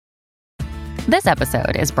This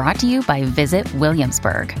episode is brought to you by Visit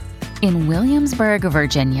Williamsburg. In Williamsburg,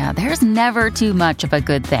 Virginia, there's never too much of a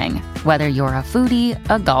good thing. Whether you're a foodie,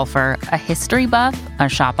 a golfer, a history buff, a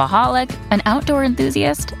shopaholic, an outdoor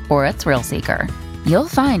enthusiast, or a thrill seeker, you'll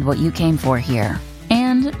find what you came for here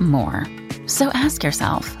and more. So ask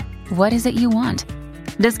yourself, what is it you want?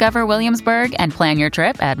 Discover Williamsburg and plan your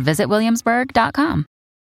trip at visitwilliamsburg.com.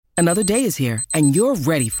 Another day is here, and you're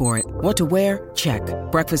ready for it. What to wear? Check.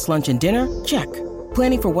 Breakfast, lunch, and dinner? Check.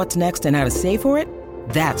 Planning for what's next and how to save for it?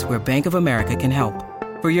 That's where Bank of America can help.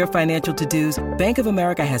 For your financial to-dos, Bank of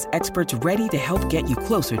America has experts ready to help get you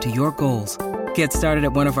closer to your goals. Get started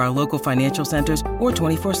at one of our local financial centers or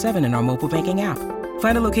 24/7 in our mobile banking app.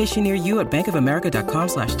 Find a location near you at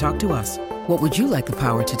bankofamerica.com/talktous. What would you like the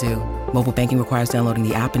power to do? Mobile banking requires downloading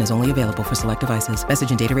the app and is only available for select devices.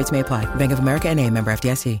 Message and data rates may apply. Bank of America N.A., member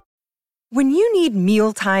FDIC. When you need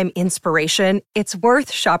mealtime inspiration, it's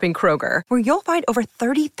worth shopping Kroger, where you'll find over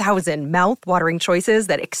 30,000 mouth-watering choices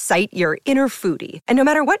that excite your inner foodie. And no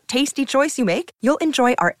matter what tasty choice you make, you'll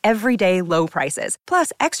enjoy our everyday low prices,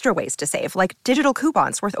 plus extra ways to save, like digital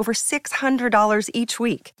coupons worth over $600 each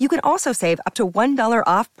week. You can also save up to $1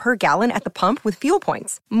 off per gallon at the pump with fuel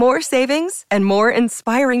points. More savings and more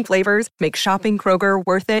inspiring flavors make shopping Kroger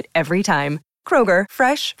worth it every time. Kroger,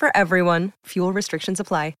 fresh for everyone. Fuel restrictions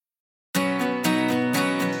apply.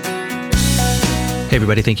 Hey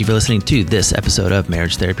everybody, thank you for listening to this episode of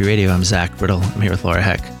Marriage Therapy Radio. I'm Zach Brittle. I'm here with Laura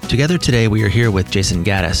Heck. Together today, we are here with Jason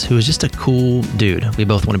Gaddis, who is just a cool dude. We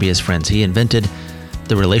both want to be his friends. He invented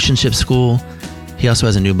the Relationship School. He also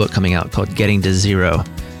has a new book coming out called Getting to Zero.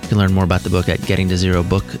 You can learn more about the book at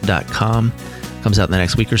gettingtozerobook.com. Comes out in the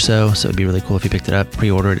next week or so, so it'd be really cool if you picked it up,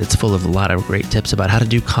 pre-order it. It's full of a lot of great tips about how to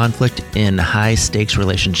do conflict in high-stakes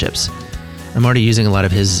relationships. I'm already using a lot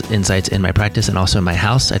of his insights in my practice and also in my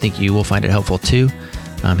house. I think you will find it helpful too.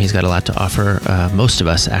 He's got a lot to offer, most of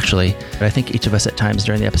us actually. But I think each of us at times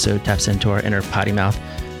during the episode taps into our inner potty mouth.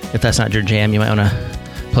 If that's not your jam, you might want to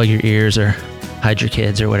plug your ears or hide your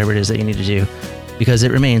kids or whatever it is that you need to do, because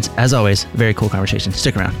it remains, as always, a very cool conversation.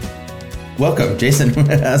 Stick around. Welcome, Jason.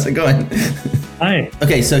 How's it going? Hi.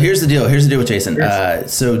 Okay, so here's the deal. Here's the deal with Jason.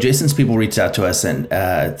 So Jason's people reached out to us and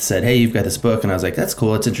said, hey, you've got this book. And I was like, that's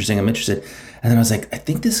cool. It's interesting. I'm interested. And then I was like, I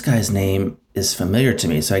think this guy's name is familiar to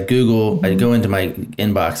me. So I go into my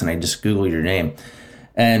inbox and I just Google your name.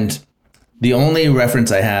 And the only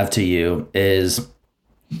reference I have to you is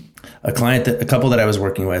a couple that I was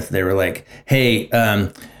working with. They were like, hey,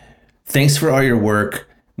 thanks for all your work.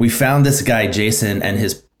 We found this guy, Jason, and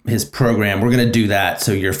his program. We're going to do that.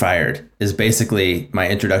 So you're fired is basically my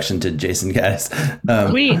introduction to Jason Gaddis.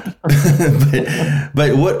 Sweet.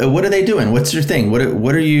 but what are they doing? What's your thing? What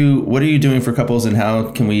are you doing for couples, and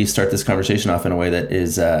how can we start this conversation off in a way that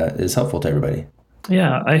is helpful to everybody?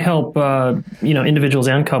 Yeah, I help, individuals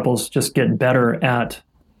and couples just get better at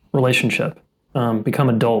relationship, become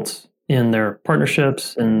adults in their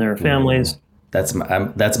partnerships and their families. That's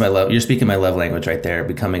my love. You're speaking my love language right there.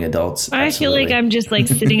 Becoming adults. I Absolutely. feel like I'm just like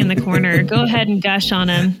sitting in the corner. Go ahead and gush on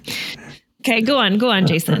him. Okay, go on,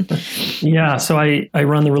 Jason. Yeah, so I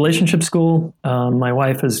run the Relationship School. My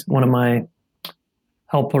wife is one of my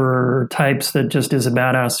helper types that just is a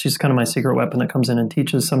badass. She's kind of my secret weapon that comes in and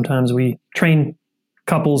teaches. Sometimes we train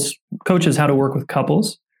coaches how to work with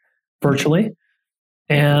couples virtually.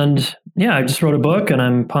 And yeah, I just wrote a book and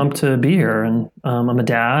I'm pumped to be here. And I'm a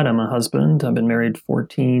dad, I'm a husband. I've been married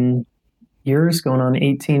 14 years, going on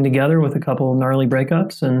 18 together with a couple of gnarly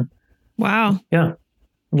breakups. And wow. Yeah,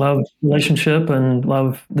 love relationship and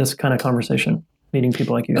love this kind of conversation, meeting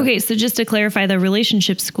people like you guys. Okay, so just to clarify, the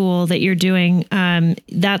Relationship School that you're doing,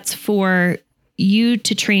 that's for you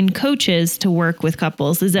to train coaches to work with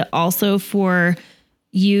couples. Is it also for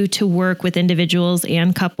you to work with individuals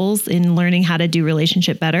and couples in learning how to do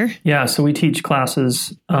relationship better? Yeah, so we teach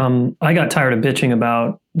classes. I got tired of bitching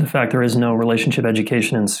about the fact there is no relationship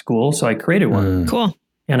education in school, so I created one. Cool.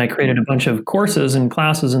 And I created a bunch of courses and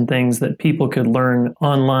classes and things that people could learn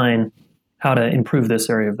online how to improve this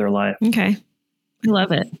area of their life. Okay. I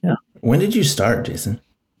love it. Yeah. When did you start, Jason?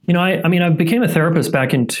 I became a therapist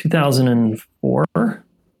back in 2004.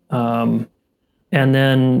 And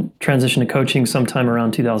then transitioned to coaching sometime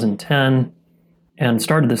around 2010 and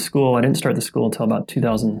started the school. I didn't start the school until about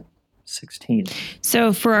 2016. 2016.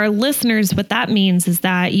 So for our listeners, what that means is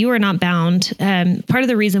that you are not bound. Part of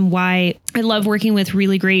the reason why I love working with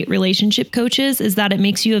really great relationship coaches is that it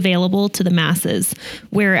makes you available to the masses.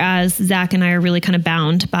 Whereas Zach and I are really kind of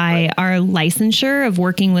bound by our licensure of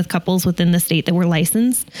working with couples within the state that we're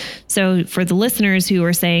licensed. So for the listeners who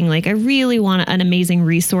are saying like, I really want an amazing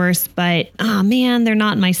resource, but oh man, they're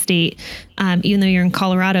not in my state. Even though you're in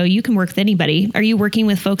Colorado, you can work with anybody. Are you working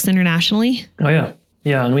with folks internationally? Oh yeah.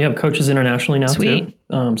 Yeah. And we have coaches internationally now Sweet.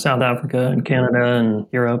 too. South Africa and Canada and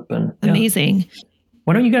Europe. And Amazing.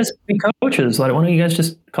 Why don't you guys be coaches? Why don't you guys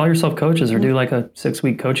just call yourself coaches or do like a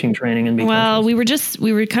 6-week coaching training and be Well, coaches?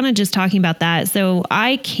 we were kind of just talking about that. So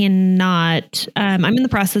I cannot, I'm in the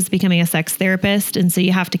process of becoming a sex therapist. And so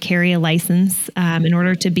you have to carry a license in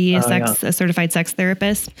order to be a certified sex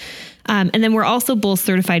therapist. And then we're also both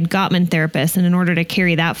certified Gottman therapists. And in order to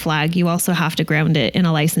carry that flag, you also have to ground it in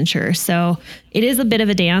a licensure. So it is a bit of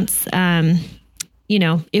a dance.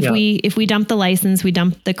 If we dump the license, we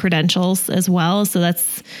dump the credentials as well. So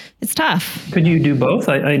it's tough. Could you do both?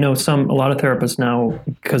 I know a lot of therapists now,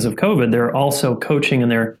 because of COVID, they're also coaching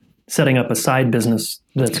and they're setting up a side business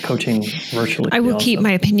that's coaching virtually. I will keep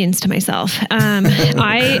my opinions to myself. I'm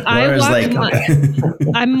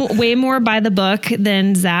way more by the book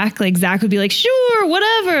than Zach. Like Zach would be like, sure,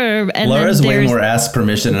 whatever. And Laura's way more ask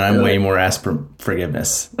permission and I'm way more ask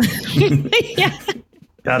forgiveness. Yeah.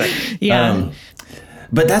 Got it. Yeah.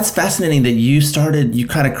 But that's fascinating that you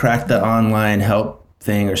kind of cracked the online help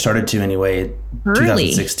thing, or started to anyway, early.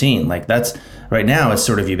 2016. Like that's right now it's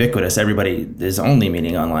sort of ubiquitous. Everybody is only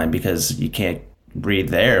meeting online because you can't read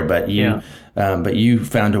there, but you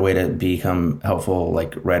found a way to become helpful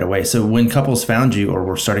like right away. So when couples found you or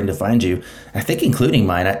were starting to find you, I think including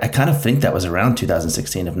mine, I kind of think that was around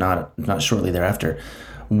 2016, if not shortly thereafter.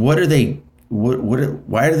 Why do they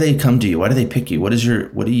come to you? Why do they pick you? What do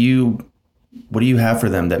you have for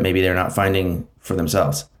them that maybe they're not finding for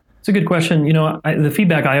themselves? It's a good question. The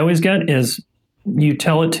feedback I always get is you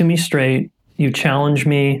tell it to me straight. You challenge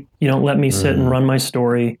me. You don't let me sit and run my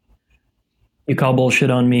story. You call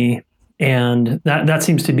bullshit on me. And that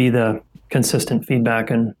seems to be the consistent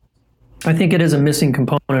feedback. And I think it is a missing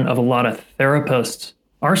component of a lot of therapists'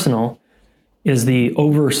 arsenal is the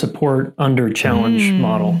over support, under challenge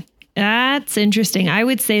model. That's interesting. I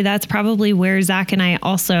would say that's probably where Zach and I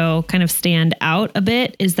also kind of stand out a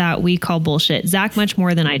bit, is that we call bullshit. Zach much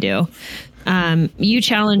more than I do. You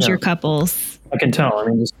challenge your couples. I can tell. I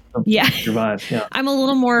mean, just survive. Yeah. I'm a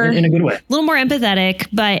little more in a good way, a little more empathetic,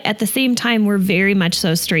 but at the same time, we're very much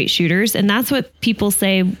so straight shooters. And that's what people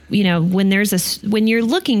say, when you're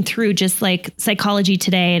looking through just like Psychology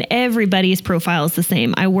Today and everybody's profile is the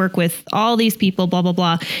same. I work with all these people, blah, blah,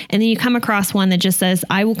 blah. And then you come across one that just says,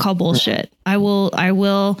 I will call bullshit. I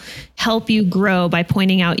will help you grow by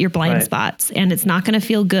pointing out your blind spots, and it's not going to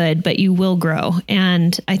feel good, but you will grow.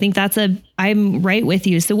 And I think I'm right with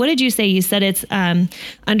you. So what did you say? You said it's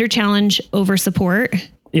under challenge, over support.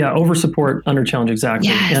 Yeah. Over support, under challenge. Exactly.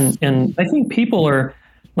 Yes. And I think people are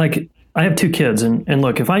like, I have 2 kids and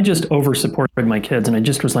look, if I just over supported my kids and I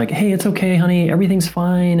just was like, hey, it's okay, honey, everything's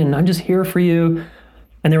fine. And I'm just here for you.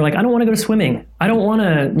 And they were like, I don't want to go to swimming. I don't want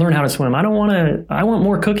to learn how to swim. I want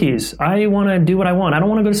more cookies. I want to do what I want. I don't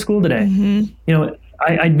want to go to school today. Mm-hmm.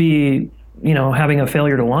 I'd be, having a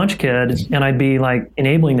failure to launch kid, and I'd be like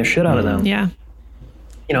enabling the shit out of them. Yeah.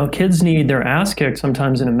 Kids need their ass kicked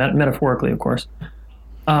sometimes, metaphorically, of course.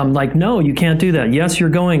 Like, no, you can't do that. Yes, you're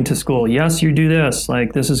going to school. Yes, you do this.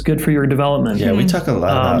 Like, this is good for your development. Yeah, we talk a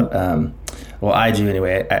lot about, I do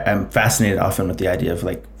anyway. I'm fascinated often with the idea of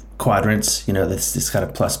like quadrants, this kind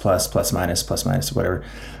of plus, minus, whatever.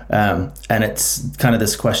 And it's kind of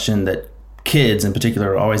this question that kids in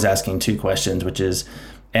particular are always asking 2 questions, which is,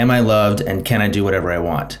 am I loved and can I do whatever I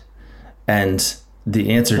want? And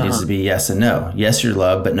the answer needs to be yes and no. Yes, you're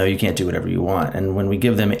loved, but no, you can't do whatever you want. And when we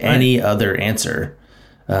give them any other answer,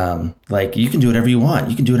 like you can do whatever you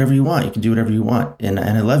want, you can do whatever you want, you can do whatever you want, and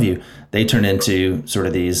I love you, they turn into sort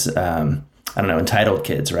of these, entitled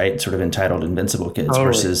kids, right? Sort of entitled, invincible kids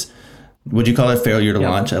versus, would you call it failure to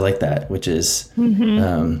launch? I like that, which is,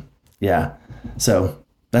 So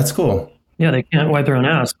that's cool. Yeah, they can't wipe their own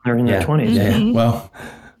ass when they're in their 20s. Yeah. Well,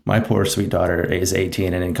 my poor sweet daughter is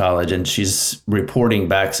 18 and in college, and she's reporting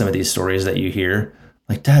back some of these stories that you hear.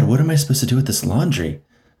 Like, Dad, what am I supposed to do with this laundry?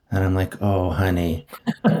 And I'm like, oh, honey,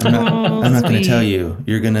 I'm not going to tell you.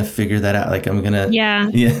 You're going to figure that out. Like, I'm going to. Yeah.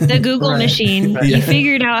 The Google machine. You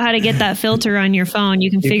figured out how to get that filter on your phone.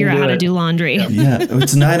 You can figure out how to do laundry. Yeah.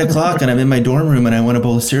 It's 9:00 and I'm in my dorm room and I want a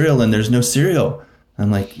bowl of cereal and there's no cereal.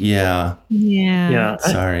 I'm like, yeah.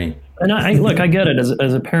 Sorry. And I look, I get it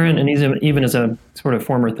as a parent, and even as a sort of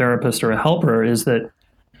former therapist or a helper, is that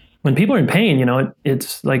when people are in pain, you know,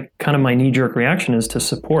 it's like kind of my knee-jerk reaction is to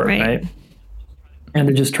support, right? And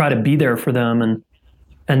to just try to be there for them.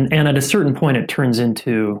 And at a certain point, it turns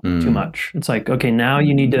into too much. It's like, okay, now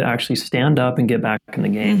you need to actually stand up and get back in the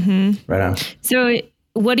game. Mm-hmm. Right on. So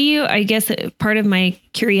what do you, I guess part of my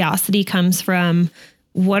curiosity comes from,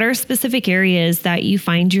 what are specific areas that you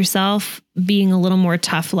find yourself being a little more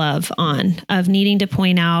tough love on, of needing to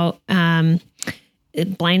point out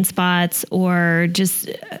blind spots, or just,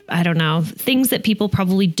 I don't know, things that people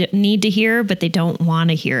probably need to hear, but they don't want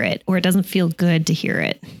to hear it, or it doesn't feel good to hear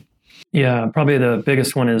it? Yeah, probably the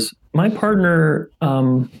biggest one is my partner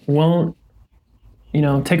won't,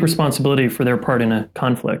 take responsibility for their part in a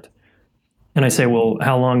conflict. And I say, well,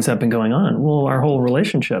 how long's that been going on? Well, our whole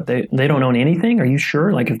relationship. They don't own anything. Are you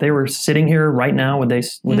sure? Like, if they were sitting here right now, would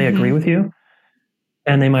they agree with you?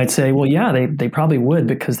 And they might say, well, yeah, they probably would,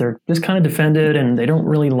 because they're just kind of defended and they don't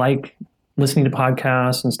really like listening to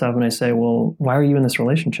podcasts and stuff. And I say, well, why are you in this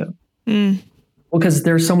relationship? Well, because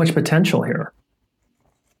there's so much potential here.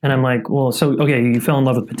 And I'm like, well, so, okay, you fell in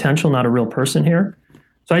love with potential, not a real person here.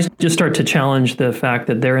 So I just start to challenge the fact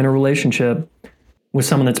that they're in a relationship with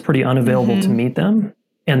someone that's pretty unavailable to meet them.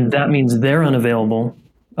 And that means they're unavailable.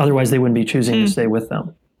 Otherwise, they wouldn't be choosing to stay with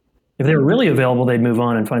them. If they were really available, they'd move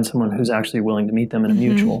on and find someone who's actually willing to meet them in a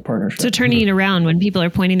mutual partnership. So turning it around, when people are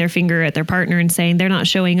pointing their finger at their partner and saying they're not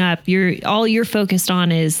showing up, all you're focused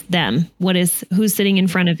on is them. Who's sitting in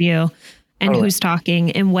front of you and who's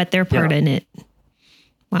talking and what their part in it.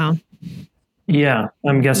 Wow. Yeah,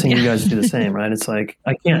 I'm guessing you guys do the same, right? It's like,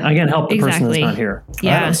 I can't help the person that's not here.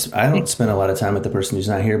 Yeah. I don't spend a lot of time with the person who's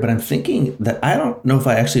not here, but I'm thinking that I don't know if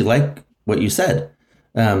I actually like what you said.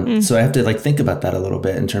 So I have to think about that a little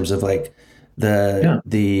bit in terms of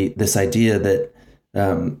this idea that,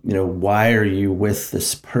 why are you with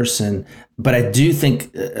this person? But I do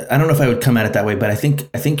think, I don't know if I would come at it that way, but I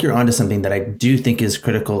think you're onto something that I do think is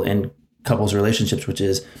critical in couples relationships, which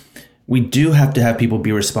is we do have to have people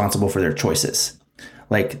be responsible for their choices.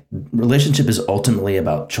 Like, relationship is ultimately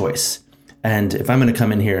about choice. And if I'm going to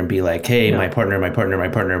come in here and be like, hey, my partner, blah,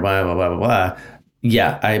 blah, blah, blah, blah.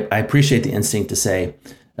 Yeah, I appreciate the instinct to say,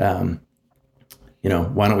 why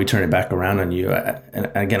don't we turn it back around on you?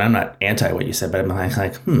 And again, I'm not anti what you said, but I'm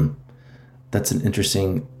like, that's an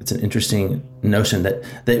interesting notion that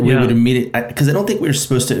we would immediately, because I don't think we're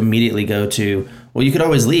supposed to immediately go to, well, you could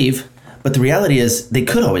always leave. But the reality is they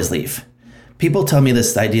could always leave. People tell me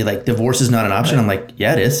this idea like divorce is not an option. I'm like,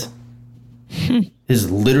 yeah, it is. It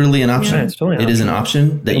is literally an option. Yeah, it's totally an option. It is an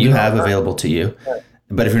option that you have available to you.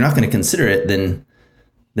 But if you're not going to consider it, then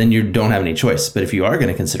you don't have any choice. But if you are going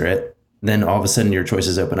to consider it, then all of a sudden your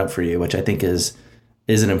choices open up for you, which I think is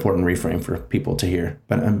an important reframe for people to hear.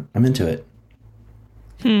 But I'm into it.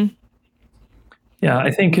 Yeah,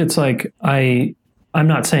 I think it's like I'm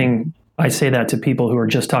not saying I say that to people who are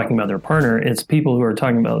just talking about their partner. It's people who are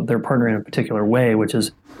talking about their partner in a particular way, which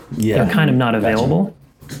is they're kind of not available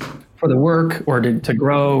for the work or to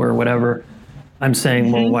grow or whatever. I'm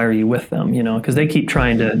saying, well, why are you with them? Because they keep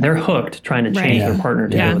they're hooked, trying to change their partner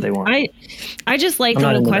to do what they want. I just like the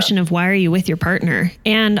whole question of why are you with your partner?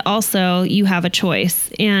 And also you have a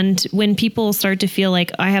choice. And when people start to feel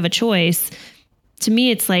like I have a choice, to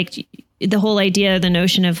me, it's like the whole idea, the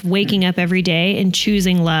notion of waking up every day and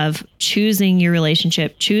choosing love, choosing your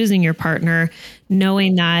relationship, choosing your partner,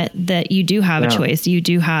 knowing that you do have a choice. You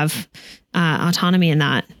do have autonomy in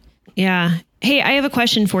that. Yeah. Hey, I have a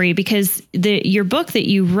question for you, because your book that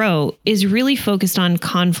you wrote is really focused on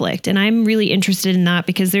conflict. And I'm really interested in that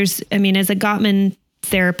because as a Gottman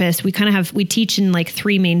therapist, we teach in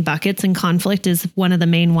three main buckets, and conflict is one of the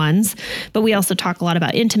main ones. But we also talk a lot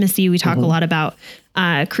about intimacy. We talk a lot about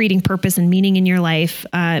creating purpose and meaning in your life,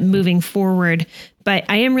 moving forward. But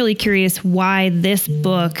I am really curious why this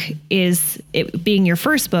book being your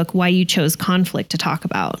first book, why you chose conflict to talk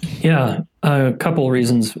about. Yeah, a couple of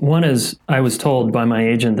reasons. One is I was told by my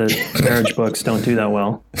agent that marriage books don't do that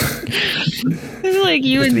well. I feel like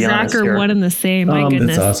you and Zach are one and the same. My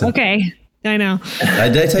goodness. That's awesome. Okay. I know.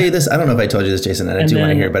 Did I tell you this? I don't know if I told you this, Jason, and I do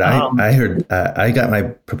want to hear, but I heard, I got my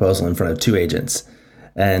proposal in front of two agents,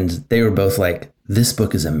 and they were both like, this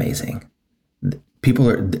book is amazing.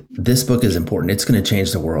 This book is important. It's going to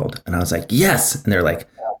change the world. And I was like, yes. And they're like,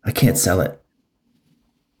 I can't sell it.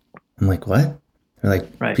 I'm like, what? They're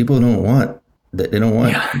like, people don't want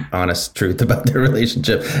honest truth about their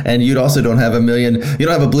relationship. And you also don't have you don't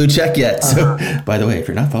have a blue check yet. So by the way, if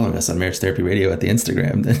you're not following us on Marriage Therapy Radio at the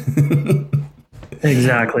Instagram, then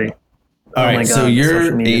exactly. All right. So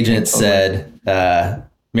your agent said,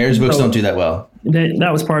 marriage books don't do that well. that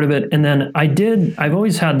was part of it. And then I've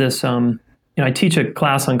always had this, I teach a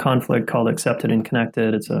class on conflict called Accepted and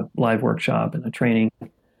Connected. It's a live workshop and a training.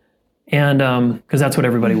 And because that's what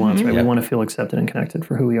everybody wants, right? Yeah. We want to feel accepted and connected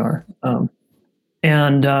for who we are. So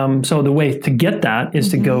the way to get that is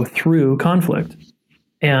to go through conflict.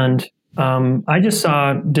 And I just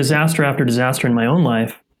saw disaster after disaster in my own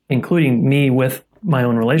life, including me with my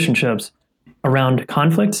own relationships. Around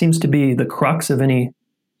conflict seems to be the crux of any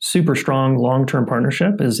super strong long-term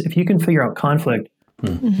partnership. Is if you can figure out conflict,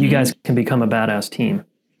 you guys can become a badass team.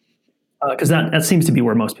 Because that seems to be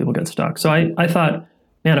where most people get stuck. So I thought,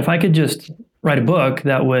 man, if I could just write a book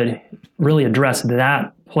that would really address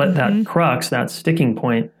that crux, that sticking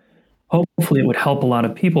point, hopefully it would help a lot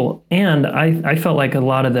of people. And I felt like a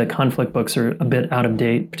lot of the conflict books are a bit out of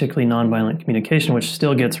date, particularly nonviolent communication, which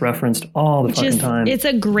still gets referenced all the fucking time. It's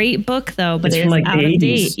a great book though, but it's from like out the 80s, of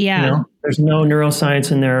date. Yeah. You know? There's no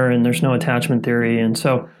neuroscience in there and there's no attachment theory. And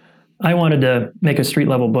so I wanted to make a street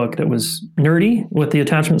level book that was nerdy with the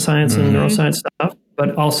attachment science and neuroscience stuff,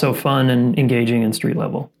 but also fun and engaging and street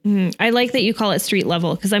level. I like that you call it street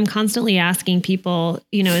level because I'm constantly asking people,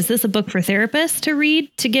 is this a book for therapists to read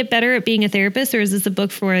to get better at being a therapist? Or is this a book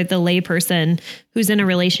for the layperson who's in a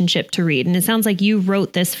relationship to read? And it sounds like you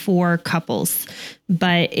wrote this for couples,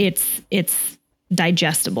 but it's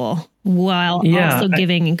digestible while also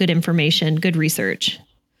giving good information, good research.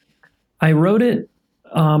 I wrote it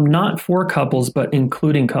not for couples, but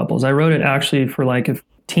including couples. I wrote it actually for if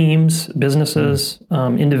teams, businesses,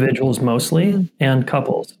 individuals mostly, and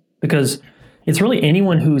couples, because it's really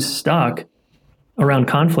anyone who's stuck around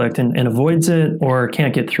conflict and avoids it or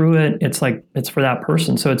can't get through it. It's for that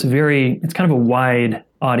person. So it's kind of a wide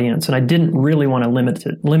audience. And I didn't really want to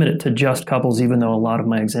limit it to just couples, even though a lot of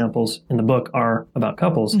my examples in the book are about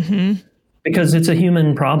couples. Because it's a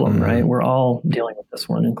human problem, right? We're all dealing with this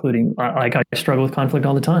one, including I struggle with conflict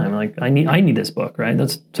all the time. I need this book, right?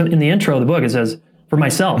 So in the intro of the book, it says for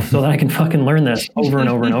myself, so that I can fucking learn this over and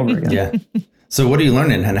over and over again. Yeah. So what are you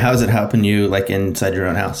learning, and how is it helping you, inside your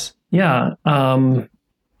own house? Yeah.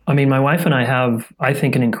 My wife and I have, I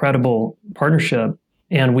think, an incredible partnership,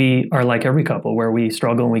 and we are like every couple where we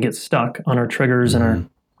struggle and we get stuck on our triggers and our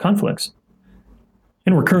conflicts.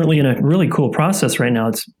 And we're currently in a really cool process right now.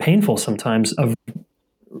 It's painful sometimes of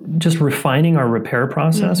just refining our repair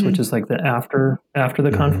process, which is the after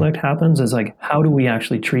the conflict happens, is how do we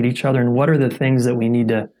actually treat each other, and what are the things that we need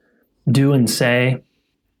to do and say,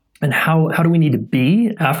 and how do we need to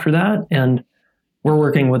be after that? And we're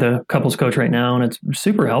working with a couples coach right now, and it's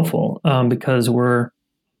super helpful because we're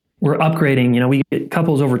upgrading. We get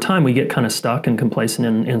couples over time, we get kind of stuck and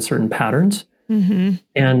complacent in certain patterns.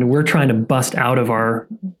 And we're trying to bust out of our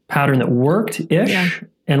pattern that worked-ish,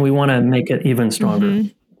 and we want to make it even stronger.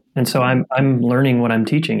 And so I'm learning what I'm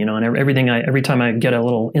teaching, and every time I get a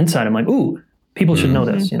little insight, I'm like, ooh, people should know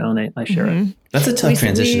this, and I share it. That's a tough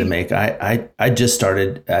transition to make. I just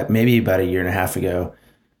started maybe about a year and a half ago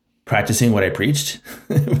practicing what I preached.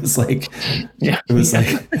 It was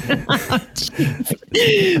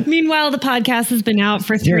Meanwhile, the podcast has been out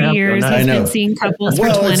for 3 years. I've been seeing couples for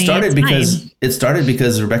 20. It started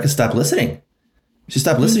because Rebecca stopped listening. She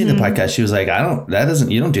stopped listening to the podcast. She was like,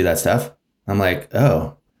 you don't do that stuff. I'm like,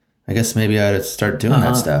 oh, I guess maybe I ought to start doing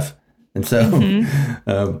that stuff. And so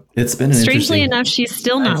it's been strangely enough, she's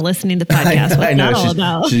still not listening to the podcast. What's that all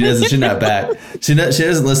about? She's not back. She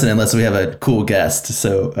doesn't listen unless we have a cool guest.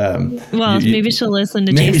 So maybe she'll listen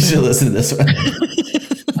to Maybe Jason. she'll listen to this one.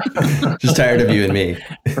 Just tired of you and me.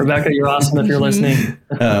 Rebecca, you're awesome if you're listening.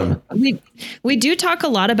 We do talk a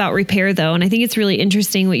lot about repair though. And I think it's really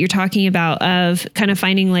interesting what you're talking about of kind of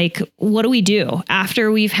finding what do we do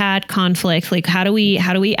after we've had conflict? How do we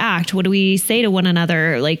act? What do we say to one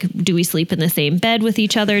another? Do we sleep in the same bed with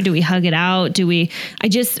each other? Do we hug it out? We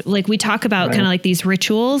talk about kind of these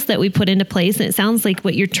rituals that we put into place. And it sounds like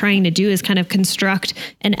what you're trying to do is kind of construct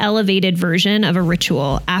an elevated version of a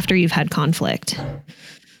ritual after you've had conflict.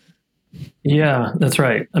 Yeah, that's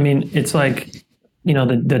right. It's the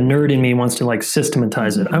nerd in me wants to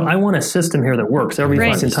systematize it. I want a system here that works every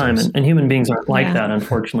fucking time. And human beings aren't like that,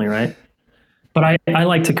 unfortunately, right? But I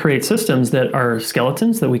like to create systems that are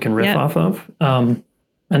skeletons that we can riff off of. And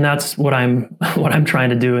that's what I'm trying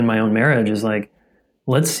to do in my own marriage is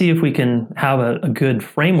let's see if we can have a good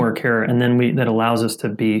framework here. And then that allows us to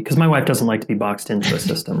be, because my wife doesn't like to be boxed into a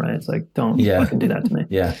system, right? It's don't fucking do that to me.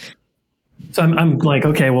 Yeah. So I'm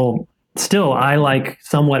okay, well, still, I like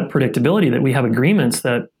somewhat predictability that we have agreements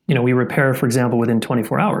that, we repair, for example, within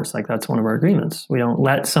 24 hours. That's one of our agreements. We don't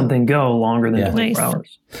let something go longer than 24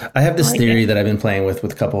 hours. I have this theory that I've been playing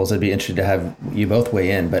with couples. I'd be interested to have you both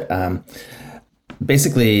weigh in. But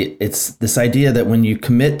basically it's this idea that when you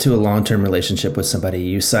commit to a long-term relationship with somebody,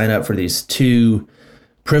 you sign up for these two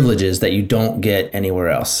privileges that you don't get anywhere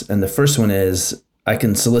else. And the first one is I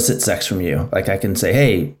can solicit sex from you. Like I can say,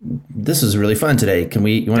 hey, this was really fun today.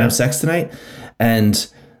 You want to have sex tonight? And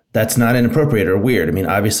that's not inappropriate or weird. I mean,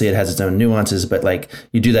 obviously it has its own nuances, but like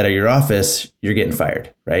you do that at your office, you're getting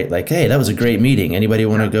fired, right? Like, hey, that was a great meeting. Anybody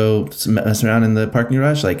want to go mess around in the parking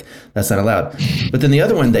garage? Like that's not allowed. But then the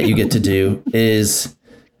other one that you get to do is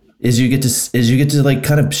you get to like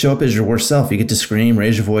kind of show up as your worst self. You get to scream,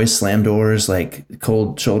 raise your voice, slam doors, like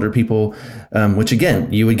cold shoulder people, which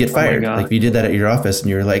again, you would get fired. Like if you did that at your office and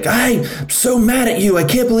you're like, I'm so mad at you. I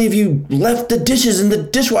can't believe you left the dishes in the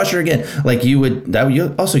dishwasher again. Like that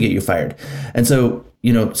would also get you fired. And so,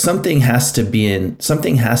 something has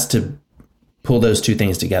to pull those two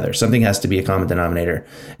things together. Something has to be a common denominator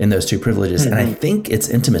in those two privileges. Mm-hmm. And I think it's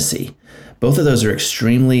intimacy. Both of those are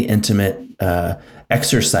extremely intimate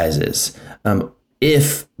exercises.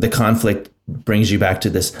 If the conflict brings you back to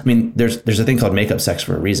this, I mean, there's a thing called make-up sex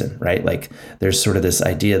for a reason, right? Like there's sort of this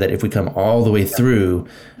idea that if we come all the way through,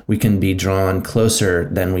 we can be drawn closer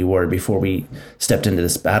than we were before we stepped into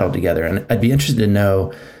this battle together. And I'd be interested to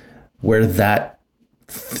know where that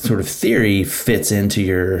sort of theory fits into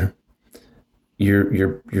your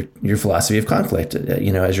philosophy of conflict,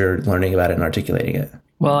 as you're learning about it and articulating it.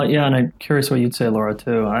 Well, yeah, and I'm curious what you'd say, Laura,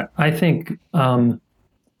 too. I think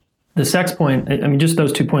the sex point, I mean, just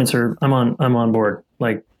those 2 points I'm on board.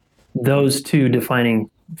 Like those two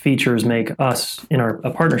defining features make us in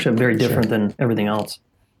a partnership very different than everything else.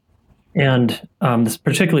 And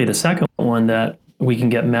particularly the second one, that we can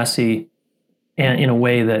get messy and in a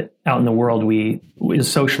way that out in the world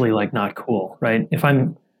is socially like not cool, right? If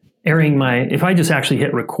I just actually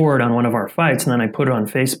hit record on one of our fights and then I put it on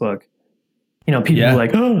Facebook, people are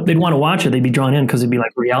like, oh, they'd want to watch it. They'd be drawn in because it'd be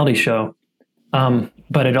like a reality show.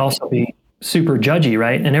 But it'd also be super judgy,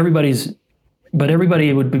 right? And everybody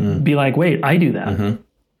would be like, wait, I do that. Mm-hmm.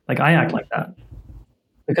 Like I act like that.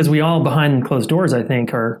 Because we all behind closed doors, I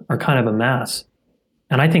think, are kind of a mess.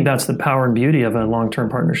 And I think that's the power and beauty of a long-term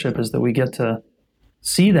partnership, is that we get to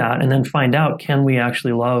see that and then find out, can we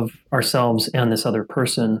actually love ourselves and this other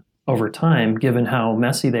person over time, given how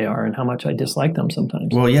messy they are and how much I dislike them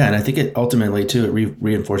sometimes. Well, yeah. And I think it ultimately too, it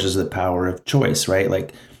reinforces the power of choice, right?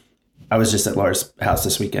 Like I was just at Laura's house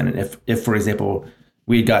this weekend. And if for example,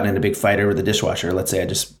 we had gotten in a big fight over the dishwasher, let's say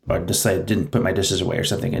I decided didn't put my dishes away or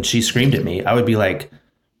something, and she screamed at me, I would be like,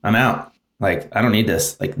 I'm out. Like, I don't need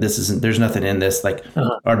this. Like, there's nothing in this. Like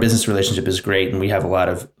our business relationship is great. And we have a lot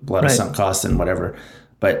of sunk costs and whatever.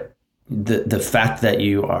 But the fact that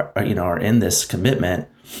you are in this commitment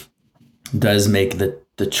does make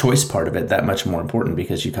the choice part of it that much more important,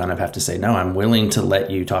 because you kind of have to say, no, I'm willing to let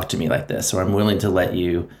you talk to me like this, or I'm willing to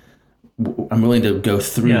go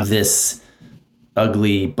through this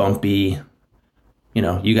ugly, bumpy,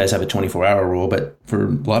 you guys have a 24-hour rule, but for a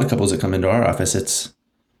lot of couples that come into our office, it's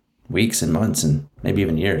weeks and months and maybe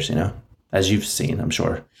even years, as you've seen, I'm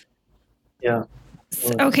sure. Yeah.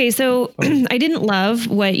 Okay. So I didn't love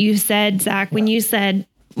what you said, Zach, when you said,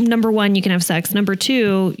 number one, you can have sex. Number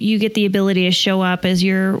two, you get the ability to show up as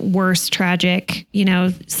your worst tragic,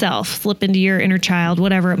 self, slip into your inner child,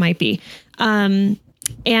 whatever it might be.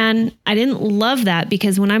 And I didn't love that,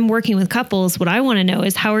 because when I'm working with couples, what I want to know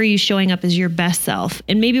is, how are you showing up as your best self?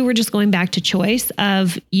 And maybe we're just going back to choice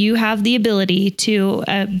of, you have the ability to,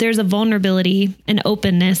 there's a vulnerability and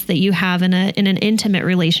openness that you have in an intimate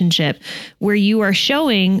relationship where you are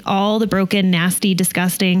showing all the broken, nasty,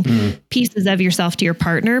 disgusting pieces of yourself to your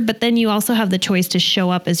partner. But then you also have the choice to show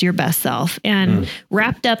up as your best self. And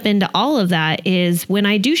wrapped up into all of that is, when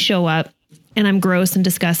I do show up and I'm gross and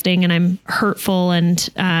disgusting and I'm hurtful and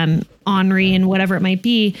ornery and whatever it might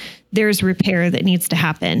be, there's repair that needs to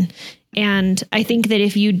happen. And I think that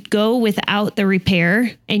if you go without the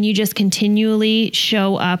repair and you just continually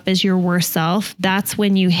show up as your worst self, that's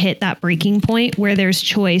when you hit that breaking point where there's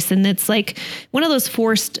choice. And it's like one of those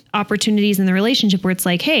forced opportunities in the relationship where it's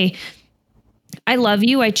like, hey, I love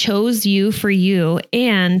you. I chose you for you.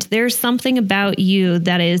 And there's something about you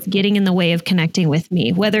that is getting in the way of connecting with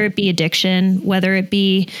me, whether it be addiction, whether it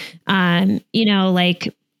be,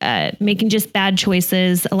 making just bad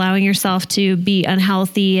choices, allowing yourself to be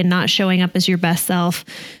unhealthy and not showing up as your best self.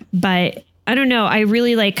 But I don't know. I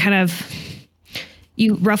really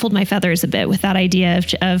you ruffled my feathers a bit with that idea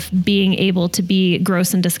of being able to be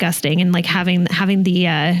gross and disgusting and like having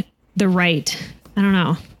the right, I don't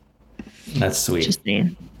know. That's sweet. Just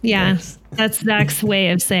saying. Yeah. That's Zach's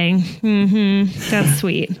way of saying, that's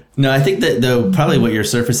sweet. No, I think that though, probably what you're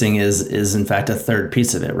surfacing is in fact a third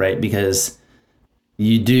piece of it, right? Because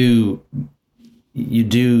you do you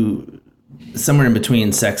do somewhere in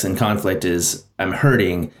between sex and conflict is I'm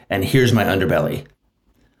hurting and here's my underbelly.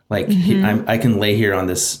 Like I can lay here on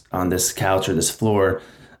this couch or this floor,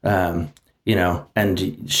 and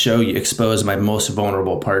expose my most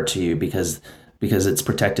vulnerable part to you because it's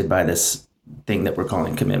protected by this thing that we're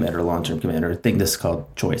calling commitment or long-term commitment or thing that's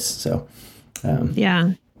called choice. So,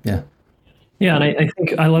 Yeah, and I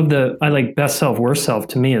think I like best self, worst self.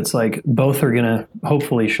 To me, it's like both are going to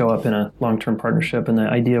hopefully show up in a long-term partnership. And the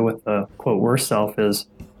idea with the quote worst self is,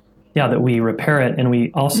 that we repair it, and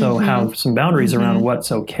we also have some boundaries around what's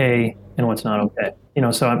okay and what's not okay.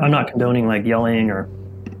 So I'm not condoning like yelling or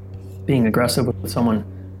being aggressive with someone.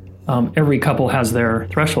 Every couple has their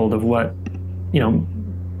threshold of what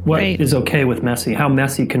is okay with messy. How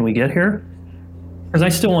messy can we get here? Because I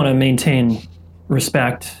still want to maintain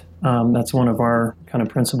respect. That's one of our kind of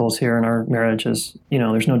principles here in our marriage is,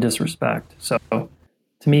 there's no disrespect. So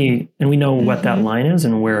to me, and we know what that line is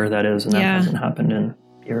and where that is, and that hasn't happened in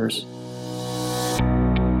years.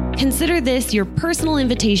 Consider this your personal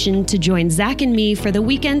invitation to join Zach and me for the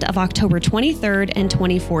weekend of October 23rd and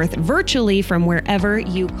 24th virtually from wherever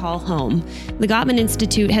you call home. The Gottman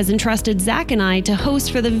Institute has entrusted Zach and I to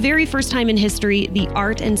host for the very first time in history the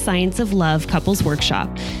Art and Science of Love Couples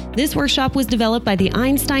Workshop. This workshop was developed by the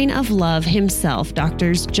Einstein of Love himself,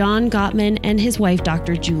 Drs. John Gottman and his wife,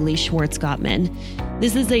 Dr. Julie Schwartz Gottman.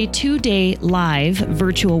 This is a 2-day live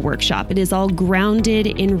virtual workshop. It is all grounded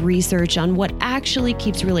in research on what actually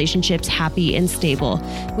keeps relationships happy and stable.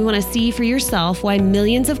 We want to see for yourself why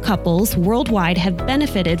millions of couples worldwide have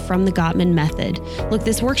benefited from the Gottman method. Look,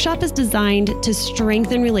 this workshop is designed to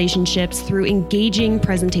strengthen relationships through engaging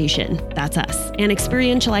presentation. That's us. And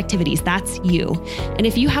experiential activities. That's you. And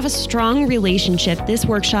if you have a strong relationship, this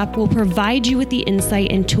workshop will provide you with the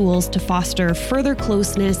insight and tools to foster further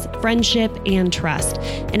closeness, friendship, and trust.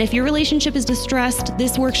 And if your relationship is distressed,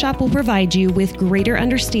 this workshop will provide you with greater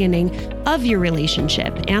understanding of your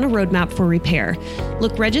relationship and a roadmap for repair.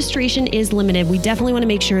 Look, registration is limited. We definitely want to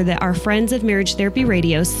make sure that our friends of Marriage Therapy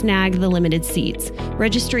Radio snag the limited seats.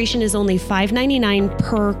 Registration is only $5.99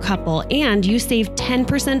 per couple, and you save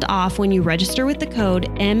 10% off when you register with the code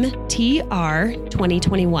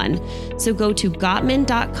MTR2021. So go to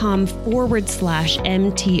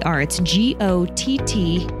Gottman.com/MTR. It's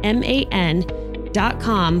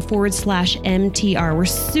GOTTMAN.com/MTR. We're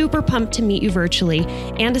super pumped to meet you virtually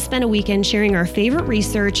and to spend a weekend sharing our favorite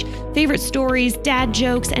research, favorite stories, dad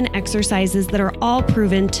jokes, and exercises that are all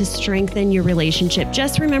proven to strengthen your relationship.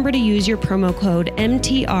 Just remember to use your promo code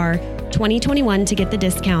MTR2021 to get the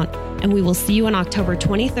discount. And we will see you on October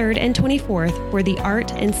 23rd and 24th for the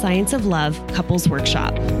Art and Science of Love Couples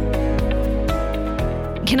Workshop.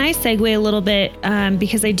 Can I segue a little bit?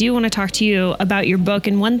 Because I do want to talk to you about your book.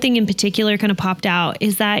 And one thing in particular kind of popped out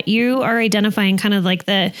is that you are identifying kind of like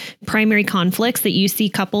the primary conflicts that you see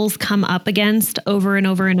couples come up against over and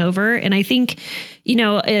over and over. And I think,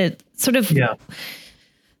 it sort of... Yeah.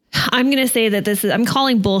 I'm going to say that I'm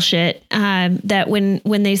calling bullshit, that when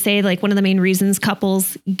they say like one of the main reasons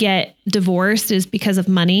couples get divorced is because of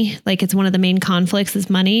money, like it's one of the main conflicts is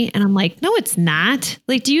money. And I'm like, no, it's not.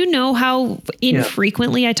 Like, do you know how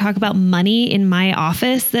infrequently I talk about money in my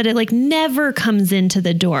office, that it like never comes into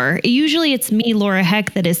the door? Usually it's me, Laura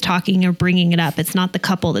Heck, that is talking or bringing it up. It's not the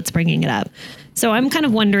couple that's bringing it up. So I'm kind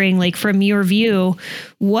of wondering, like, from your view,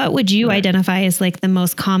 what would you identify as like the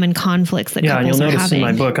most common conflicts that couples are having? Yeah, you'll notice in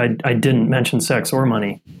my book, I didn't mention sex or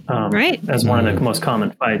money as one of the most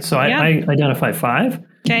common fights. So I identify 5.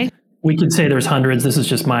 Okay. We could say there's hundreds. This is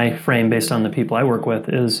just my frame based on the people I work with.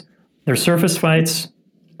 Is there's surface fights,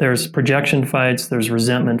 there's projection fights, there's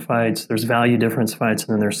resentment fights, there's value difference fights,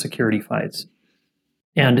 and then there's security fights.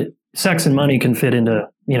 And sex and money can fit into,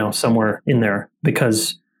 somewhere in there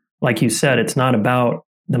because, like you said, it's not about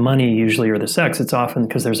the money usually or the sex. It's often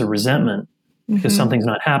because there's a resentment because something's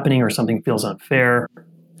not happening or something feels unfair.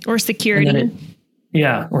 Or security.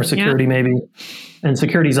 Or security maybe. And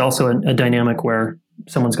security is also a dynamic where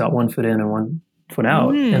someone's got one foot in and one foot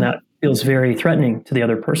out. And that feels very threatening to the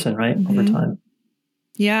other person, right? Over time.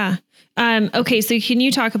 Yeah. Okay. So can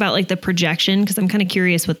you talk about like the projection? Because I'm kind of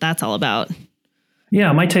curious what that's all about.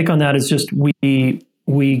 Yeah. My take on that is just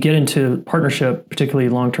we get into partnership, particularly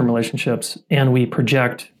long-term relationships, and we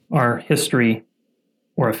project our history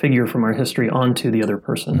or a figure from our history onto the other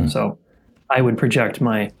person. So I would project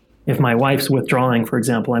if my wife's withdrawing, for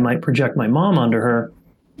example, I might project my mom onto her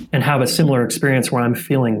and have a similar experience where I'm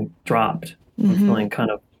feeling dropped. I'm feeling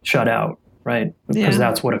kind of shut out, right? Because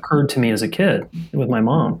that's what occurred to me as a kid with my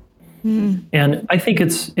mom. And I think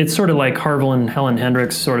it's sort of like Harville and Helen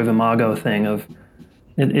Hendricks sort of imago thing of,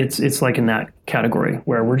 it's like in that category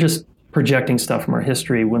where we're just projecting stuff from our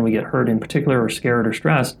history when we get hurt in particular or scared or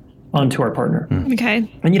stressed onto our partner. Okay.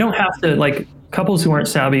 And you don't have to, like couples who aren't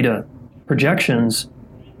savvy to projections,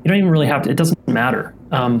 you don't even really have to, it doesn't matter.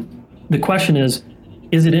 The question is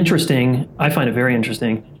it interesting? I find it very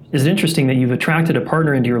interesting. Is it interesting that you've attracted a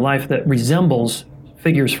partner into your life that resembles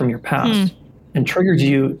figures from your past and triggers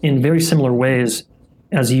you in very similar ways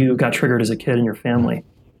as you got triggered as a kid in your family?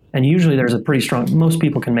 And usually there's a pretty strong, most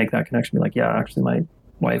people can make that connection, be like, yeah, actually my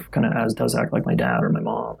wife kind of does act like my dad or my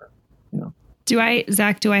mom, or, you know.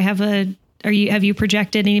 Zach, have you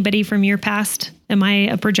projected anybody from your past? Am I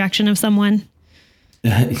a projection of someone?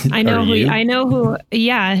 I know who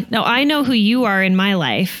you are in my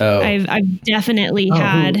life. Oh. I've definitely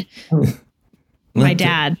had my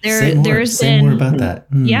dad. Say more about that.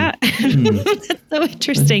 Yeah. That's so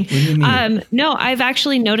interesting. What do you mean? No, I've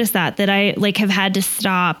actually noticed that I like have had to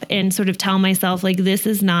stop and sort of tell myself like, this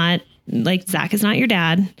is not, like, Zach is not your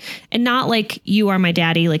dad, and not like you are my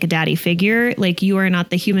daddy, like a daddy figure. Like, you are not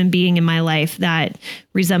the human being in my life that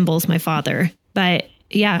resembles my father. But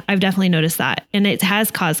yeah, I've definitely noticed that. And it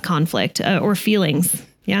has caused conflict or feelings.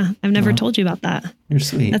 Yeah. I've never told you about that. You're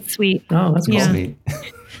sweet. That's sweet. Oh, that's cool. Yeah. Sweet.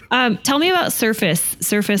 Tell me about surface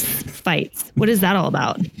fights. What is that all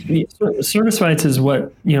about? Service fights is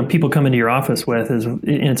what, people come into your office with, and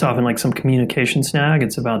it's often like some communication snag.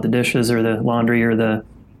 It's about the dishes or the laundry or the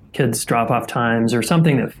kids' drop-off times or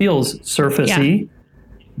something that feels surfacey. Yeah.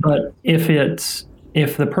 But if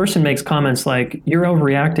the person makes comments like, you're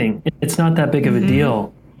overreacting, it's not that big of a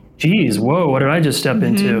deal. Geez, whoa, what did I just step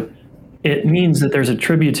into? It means that there's a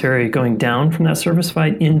tributary going down from that surface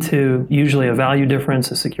fight into usually a value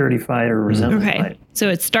difference, a security fight, or a resentment fight. So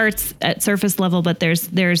it starts at surface level, but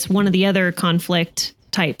there's one of the other conflict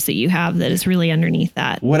types that you have that is really underneath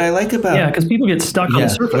that. What I like about... Yeah, because people get stuck on the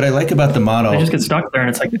surface. What I like about the model... They just get stuck there, and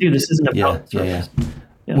it's like, dude, this isn't about Yeah.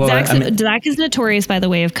 Well, Zach is notorious, by the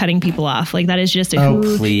way, of cutting people off. Like, that is just a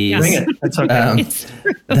please. Bring it. That's okay.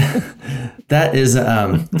 That is,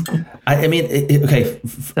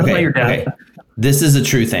 okay. This is a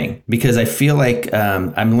true thing, because I feel like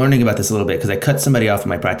I'm learning about this a little bit, because I cut somebody off in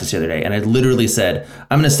my practice the other day, and I literally said,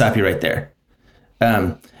 I'm going to stop you right there.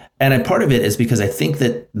 And part of it is because I think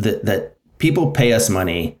that people pay us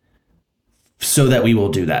money so that we will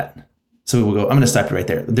do that. So we will go, I'm going to stop you right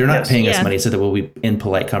there. They're not paying us money so that we'll be in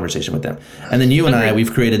polite conversation with them. And then you and I,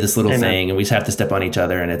 we've created this little thing, and we have to step on each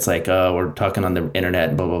other. And it's like, oh, we're talking on the internet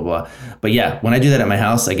and blah, blah, blah. But yeah, when I do that at my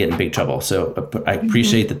house, I get in big trouble. So I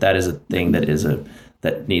appreciate that is a thing that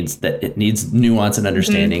needs nuance and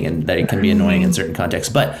understanding, and that it can be annoying in certain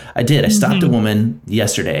contexts. But I stopped a woman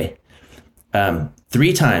yesterday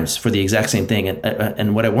 3 times for the exact same thing.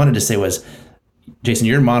 And what I wanted to say was, Jason,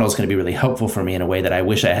 your model is going to be really helpful for me in a way that I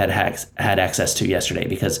wish I had access to yesterday,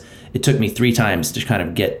 because it took me 3 times to kind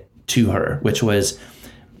of get to her, which was,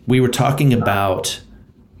 we were talking about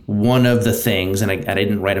one of the things, and I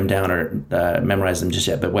didn't write them down or memorize them just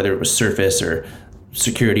yet, but whether it was surface or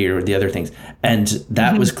security or the other things. And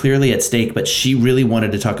that was clearly at stake, but she really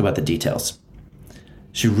wanted to talk about the details.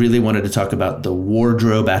 She really wanted to talk about the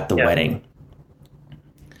wardrobe at the wedding.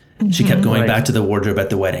 She kept going back to the wardrobe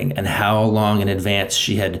at the wedding, and how long in advance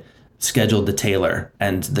she had scheduled the tailor,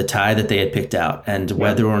 and the tie that they had picked out, and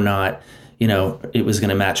whether or not, it was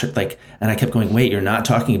going to match her. And I kept going, wait, you're not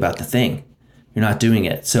talking about the thing. You're not doing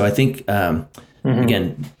it. So I think,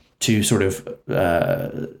 again, to sort of,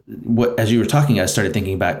 as you were talking, I started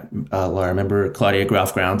thinking back, Laura, remember Claudia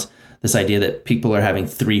Graff-Grounds, this idea that people are having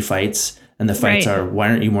 3 fights, and the fights are, why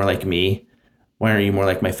aren't you more like me? Why aren't you more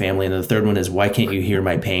like my family? And the third one is, why can't you hear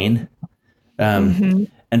my pain? And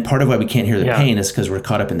part of why we can't hear the pain is because we're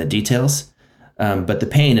caught up in the details. But the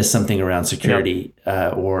pain is something around security,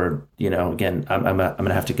 or, again, I'm going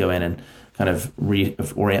to have to go in and kind of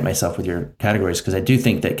reorient myself with your categories, because I do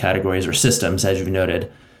think that categories or systems, as you've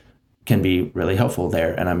noted, can be really helpful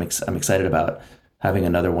there. And I'm excited about having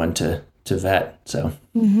another one to vet. So.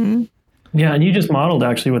 Yeah, and you just modeled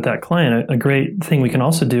actually with that client. A great thing we can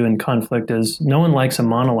also do in conflict is, no one likes a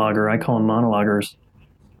monologuer. I call them monologuers.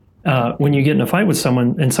 When you get in a fight with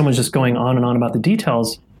someone and someone's just going on and on about the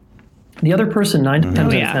details, the other person 9 times out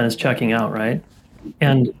of 10 is checking out, right?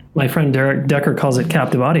 And my friend Derek Decker calls it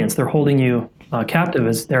captive audience. They're holding you captive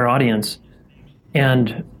as their audience.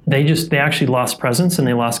 And they actually lost presence, and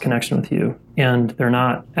they lost connection with you. And they're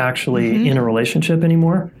not actually in a relationship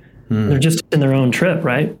anymore. They're just in their own trip,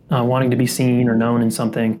 right? Wanting to be seen or known in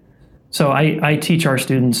something. So I teach our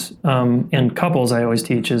students, and couples I always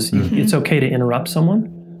teach, is it's okay to interrupt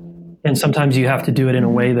someone. And sometimes you have to do it in a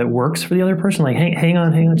way that works for the other person. Like, hey, hang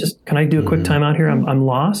on. Just, can I do a quick time out here? I'm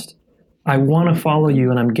lost. I want to follow you,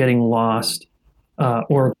 and I'm getting lost.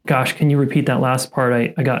 or gosh, can you repeat that last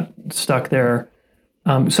part? I got stuck there.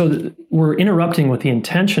 So we're interrupting with the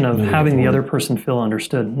intention of having the other person feel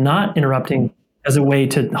understood, not interrupting as a way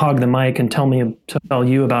to hog the mic and tell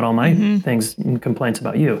you about all my things and complaints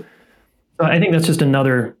about you. So I think that's just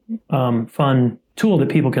another fun tool that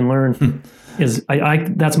people can learn. Is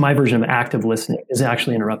that's my version of active listening, is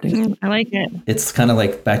actually interrupting. I like it. It's kind of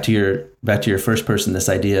like back to your first person, this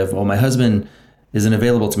idea of, well, my husband isn't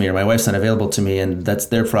available to me, or my wife's not available to me, and that's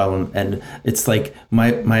their problem. And it's like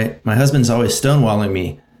my husband's always stonewalling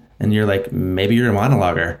me, and you're like, maybe you're a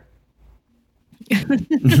monologuer.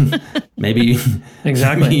 maybe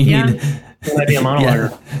exactly. You might be a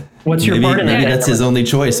monologuer. Yeah. What's your part in that? Maybe that's his only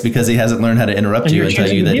choice, because he hasn't learned how to interrupt you and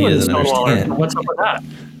tell you that he doesn't understand. What's up with that?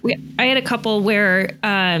 I had a couple where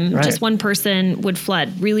just one person would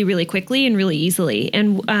flood really, really quickly and really easily.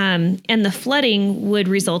 And the flooding would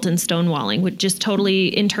result in stonewalling, would just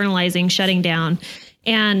totally internalizing, shutting down.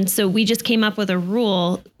 And so we just came up with a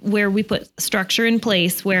rule where we put structure in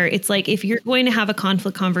place where it's like, if you're going to have a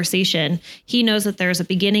conflict conversation, he knows that there's a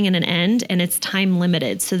beginning and an end, and it's time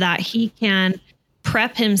limited so that he can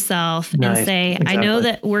prep himself and say, exactly. I know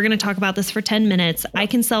that we're going to talk about this for 10 minutes. I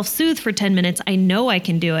can self-soothe for 10 minutes. I know I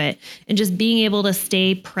can do it. And just being able to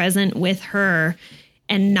stay present with her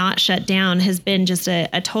and not shut down has been just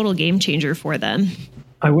a total game changer for them.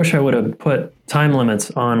 I wish I would have put time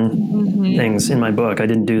limits on things in my book. I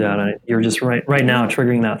didn't do that. You're just right now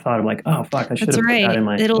triggering that thought of like, oh fuck, I should have put that in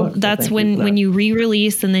my book. That's when you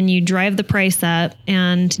re-release and then you drive the price up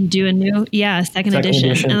and do a new second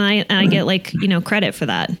edition. And I get credit for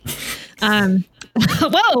that.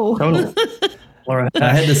 Whoa. Totally. Laura,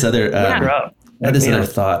 I had this other other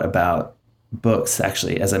thought about books,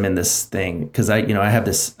 actually, as I'm in this thing, because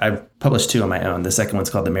I've published 2 on my own. The second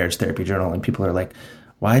one's called The Marriage Therapy Journal, and people are like,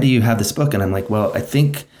 why do you have this book? And I'm like, well, I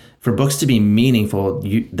think for books to be meaningful,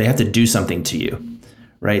 they have to do something to you,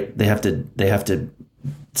 right? They have to,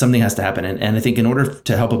 something has to happen. And I think in order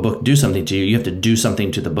to help a book do something to you, you have to do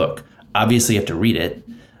something to the book. Obviously, you have to read it.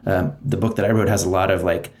 The book that I wrote has a lot of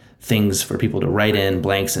like things for people to write in,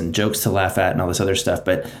 blanks and jokes to laugh at and all this other stuff.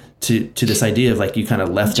 But to this idea of like, you kind of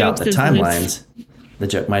left out the timelines.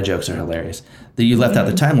 My jokes are hilarious. That you left out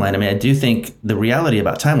the timeline. I mean, I do think the reality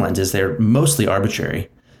about timelines is they're mostly arbitrary.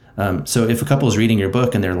 So if a couple is reading your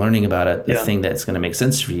book and they're learning about a thing that's going to make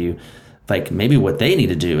sense for you, like maybe what they need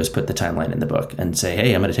to do is put the timeline in the book and say,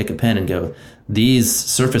 hey, I'm going to take a pen and go, these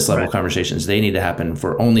surface level conversations, they need to happen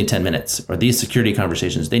for only 10 minutes, or these security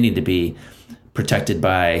conversations, they need to be protected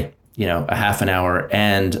by, a half an hour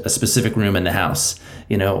and a specific room in the house,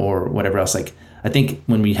 or whatever else. Like, I think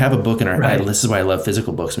when we have a book in our hand, this is why I love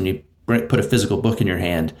physical books. When you put a physical book in your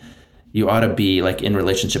hand, you ought to be like in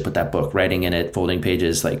relationship with that book, writing in it, folding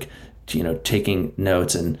pages, like, taking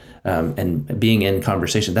notes and being in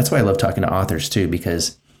conversation. That's why I love talking to authors too,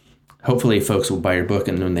 because hopefully folks will buy your book,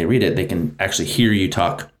 and when they read it, they can actually hear you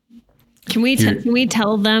talk. Can we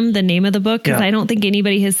tell them the name of the book? Because I don't think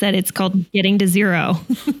anybody has said it's called Getting to Zero.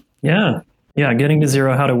 Yeah, Getting to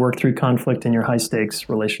Zero, How to Work Through Conflict in Your High Stakes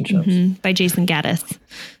Relationships. By Jason Gaddis.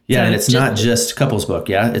 Yeah, and it's not just couples book.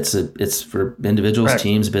 Yeah, it's for individuals,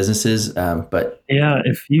 teams, businesses. But yeah,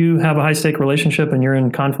 if you have a high stake relationship and you're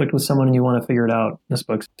in conflict with someone and you want to figure it out, this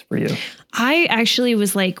book's for you. I actually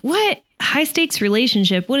was like, what? High stakes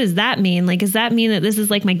relationship? What does that mean? Like, does that mean that this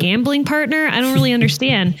is like my gambling partner? I don't really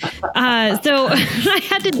understand. So I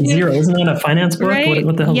had to do Zero. Isn't that a finance book? Right?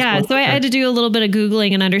 What the hell? Yeah. So I had to do a little bit of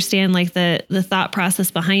Googling and understand like the thought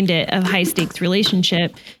process behind it of high stakes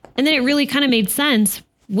relationship. And then it really kind of made sense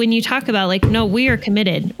when you talk about like, no, we are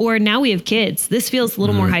committed, or now we have kids. This feels a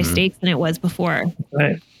little more high stakes than it was before.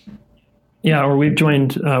 Right. Yeah, or we've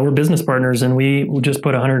joined, we're business partners, and we will just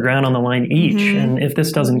put $100,000 on the line each. And if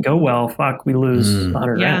this doesn't go well, we lose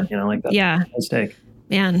 $100,000. Like that's a mistake.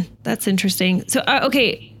 Man, that's interesting. So,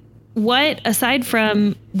 okay, what, aside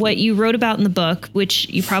from what you wrote about in the book, which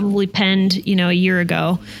you probably penned, a year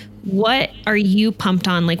ago, what are you pumped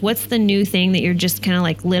on? Like, what's the new thing that you're just kind of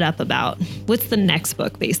like lit up about? What's the next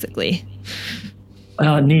book, basically?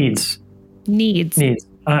 Needs.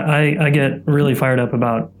 I get really fired up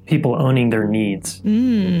about people owning their needs.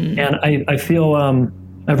 And I feel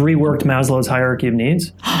I've reworked Maslow's hierarchy of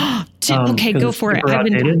needs. Okay, go for it.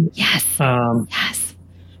 Yes.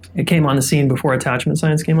 It came on the scene before attachment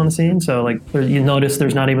science came on the scene. So like you notice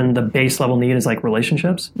there's not even the base level need is like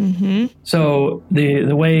relationships. So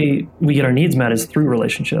the way we get our needs met is through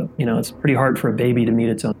relationship. It's pretty hard for a baby to meet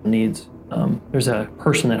its own needs. There's a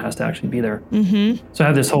person that has to actually be there. So I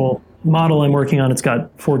have this whole model I'm working on. It's got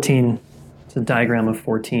 14, it's a diagram of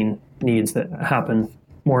 14 needs that happen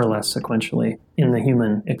more or less sequentially in the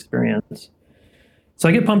human experience. So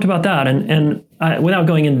I get pumped about that. And without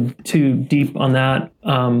going in too deep on that,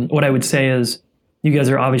 what I would say is you guys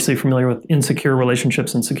are obviously familiar with insecure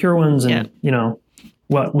relationships and secure ones, and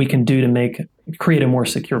what we can do to create a more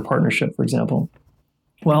secure partnership, for example.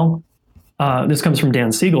 Well, this comes from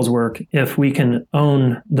Dan Siegel's work. If we can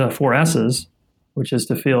own the 4 S's, which is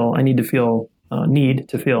need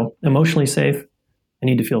to feel emotionally safe, I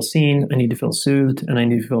need to feel seen, I need to feel soothed, and I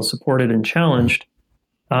need to feel supported and challenged,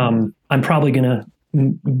 I'm probably going to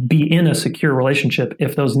be in a secure relationship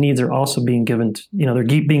if those needs are also being given to, they're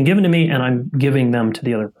being given to me and I'm giving them to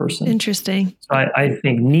the other person. Interesting. So I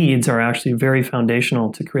think needs are actually very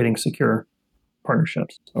foundational to creating secure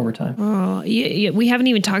partnerships over time. Oh, we haven't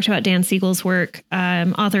even talked about Dan Siegel's work,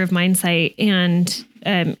 author of Mindsight, and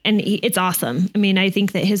it's awesome. I mean, I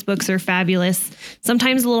think that his books are fabulous.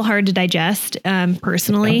 Sometimes a little hard to digest,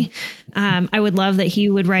 personally. I would love that he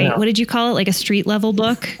would write. What did you call it? Like a street level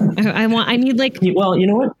book. I need like. Well, you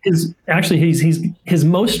know what? His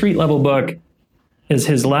most street level book is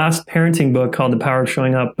his last parenting book called The Power of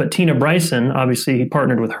Showing Up. But Tina Bryson, obviously, he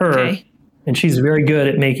partnered with her. Okay. And she's very good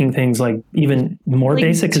at making things like even more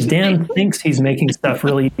basic, because Dan thinks he's making stuff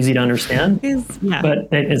really easy to understand, but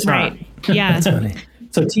it's not. Yeah. That's funny.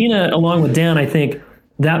 So Tina, along with Dan, I think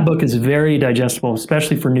that book is very digestible,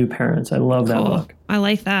 especially for new parents. I love that book. I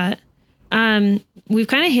like that. We've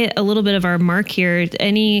kind of hit a little bit of our mark here.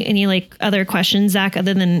 Any like other questions, Zach,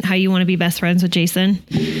 other than how you want to be best friends with Jason?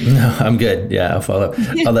 No, I'm good. Yeah, I'll follow.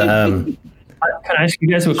 Can I ask you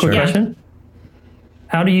guys a quick question?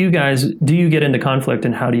 How do you get into conflict,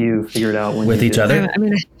 and how do you figure it out with each other? I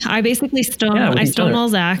mean, I basically stonewall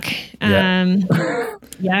Zach.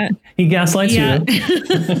 He gaslights you.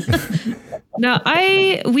 No,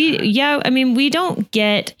 we don't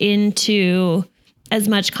get into as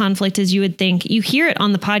much conflict as you would think. You hear it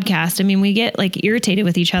on the podcast. I mean, we get like irritated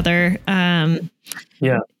with each other.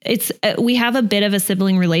 It's we have a bit of a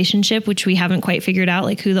sibling relationship, which we haven't quite figured out,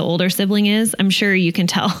 like who the older sibling is. I'm sure you can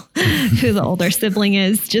tell who the older sibling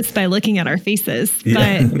is just by looking at our faces.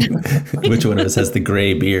 Yeah. But which one of us has the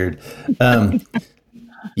gray beard? I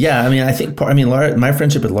mean, I think Laura, my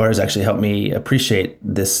friendship with Laura has actually helped me appreciate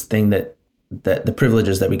this thing that the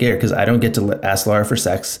privileges that we get, because I don't get to ask Laura for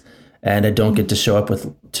sex, and I don't get to show up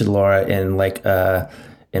to Laura in like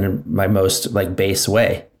in my most like base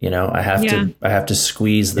way. I have to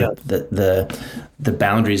squeeze the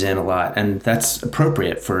boundaries in a lot, and that's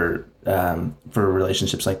appropriate for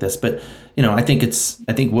relationships like this. But I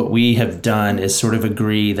think what we have done is sort of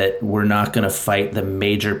agree that we're not going to fight the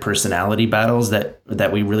major personality battles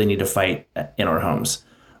that we really need to fight in our homes.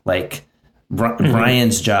 Like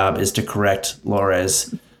Brian's job is to correct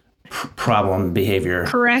Laura's problem behavior.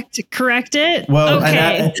 Correct it. Well,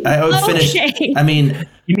 okay. I would finish. I mean,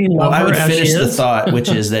 I would finish the thought, which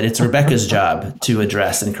is that it's Rebecca's job to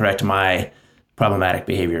address and correct my problematic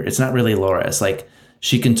behavior. It's not really Laura's. Like,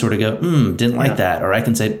 she can sort of go, didn't like that, or I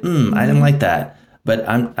can say, I didn't like that. But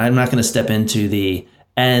I'm not going to step into the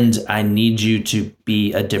and I need you to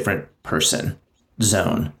be a different person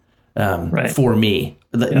zone for me.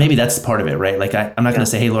 Maybe that's part of it, right? Like I'm not going to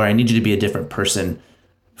say, hey, Laura, I need you to be a different person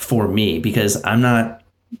for me, because I'm not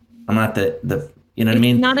the you know what I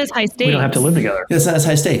mean? Not as high stakes. We don't have to live together. It's not as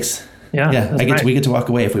high stakes. Yeah. We get to walk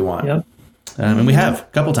away if we want. Yep. And we have a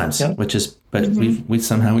couple times, which is, but we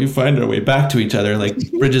somehow find our way back to each other like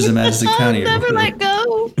bridges in Madison County. Never let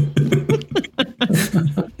go.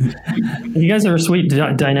 You guys are a sweet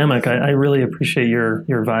dynamic. I really appreciate your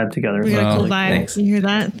vibe together. We got a cool vibe. Thanks. You hear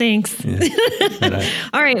that? Thanks. Yeah.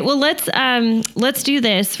 All right. Well, let's do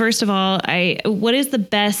this. First of all, what is the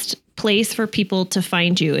best place for people to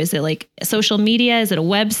find you? Is it like social media? Is it a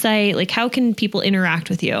website? Like, how can people interact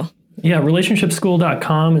with you? Yeah,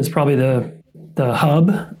 relationshipschool.com is probably the hub.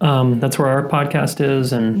 That's where our podcast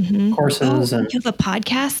is, and courses. And you have a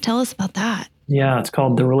podcast? Tell us about that. Yeah, it's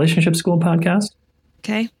called the Relationship School Podcast.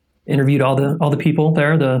 Okay. Interviewed all the people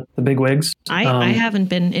there, the big wigs. I haven't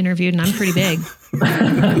been interviewed, and I'm pretty big.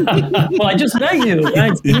 Well, I just met you.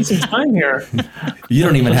 Yeah, it's been some time here. You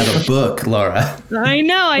don't even have a book, Laura. I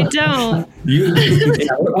know, I don't.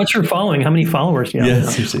 What's your following? How many followers do you have? Yeah,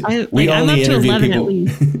 seriously. I'm up to 11 at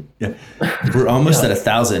least. Yeah, we're almost at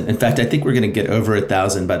 1,000. In fact, I think we're going to get over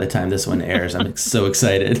 1,000 by the time this one airs. I'm so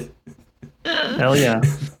excited. Hell yeah.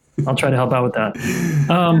 I'll try to help out with that.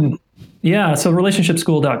 So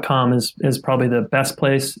relationshipschool.com is probably the best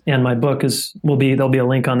place. And my book there'll be a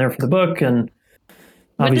link on there for the book, and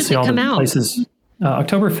obviously all the places,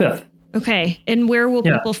 October 5th. Okay. And where will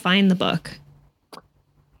people find the book?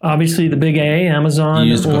 Obviously the big A, Amazon,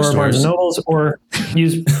 or Barnes & Nobles, or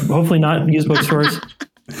hopefully not used bookstores.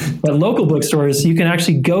 But local bookstores, you can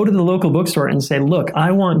actually go to the local bookstore and say, look,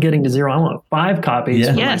 I want Getting to Zero. I want 5 copies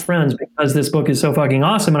for my friends because this book is so fucking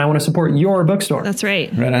awesome and I want to support your bookstore. That's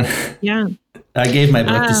right. Right on. Yeah. I gave my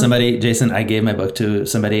book to somebody, Jason. I gave my book to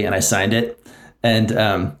somebody and I signed it. And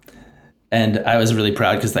I was really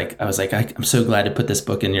proud because I was like, I'm so glad to put this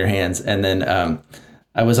book in your hands. And then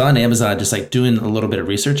I was on Amazon just like doing a little bit of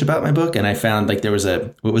research about my book, and I found like there was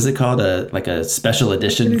what was it called? A special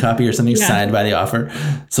edition copy or something signed by the author.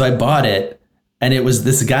 So I bought it, and it was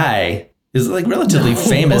this guy. Is like relatively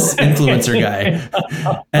famous influencer guy.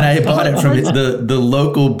 And I bought it from the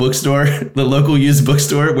local bookstore, the local used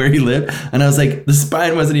bookstore where he lived. And I was like, the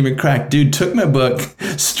spine wasn't even cracked. Dude took my book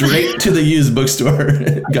straight to the used bookstore,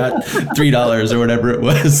 got $3 or whatever it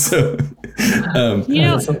was. So,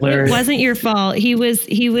 it wasn't your fault. He was,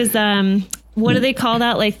 what do they call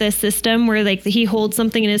that? Like the system where like he holds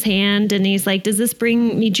something in his hand and he's like, does this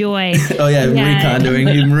bring me joy? Oh yeah. Marie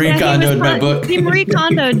Kondoing. He Marie Kondoed my book. He Marie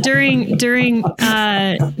Kondoed during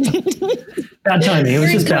bad timing. It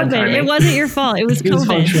was just COVID. bad timing. It wasn't your fault. It was He was COVID.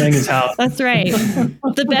 functioning his house. That's right.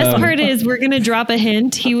 The best part is we're going to drop a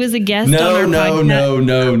hint. He was a guest on our podcast.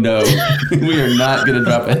 No. We are not going to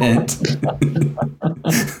drop a hint.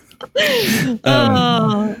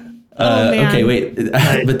 Okay, wait.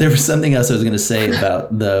 But there was something else I was going to say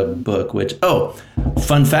about the book,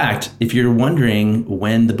 fun fact. If you're wondering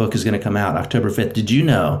when the book is going to come out, October 5th, did you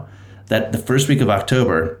know that the first week of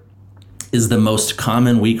October is the most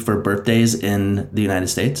common week for birthdays in the United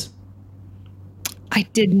States? I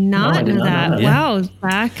did not know that. Wow,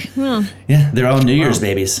 Zach. Well, yeah, they're all New Year's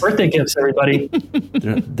babies. Birthday gifts, everybody.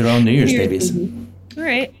 They're all New Year's babies. All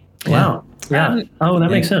right. Wow. Yeah. That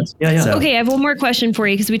makes sense. Yeah. So, okay, I have one more question for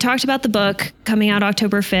you because we talked about the book coming out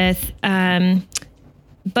October 5th.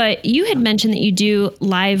 But you had mentioned that you do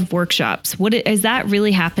live workshops. What is that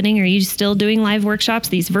really happening? Are you still doing live workshops?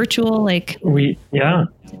 These virtual,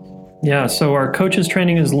 Yeah. So our coaches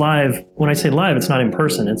training is live. When I say live, it's not in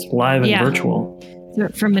person. It's live and virtual.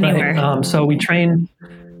 From anywhere. Right? So we train,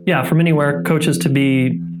 from anywhere, coaches to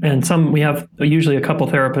be, and we have usually a couple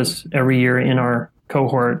therapists every year in our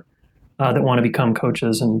cohort that want to become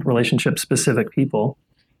coaches and relationship-specific people.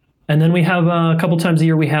 And then we have a couple times a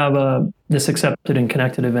year, we have this Accepted and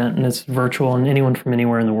Connected event, and it's virtual, and anyone from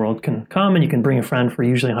anywhere in the world can come, and you can bring a friend for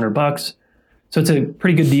usually $100. So it's a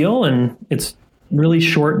pretty good deal, and it's really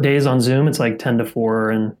short days on Zoom. It's like 10 to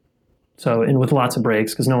 4, and with lots of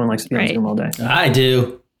breaks, because no one likes to be on Zoom all day. I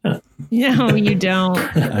do. No, you don't.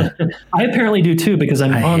 I apparently do too, because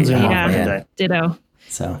I'm on Zoom all day. Ditto.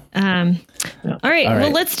 So, all right.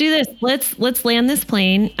 Well, let's do this. Let's land this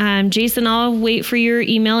plane. Jason, I'll wait for your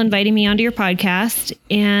email inviting me onto your podcast,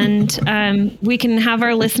 and we can have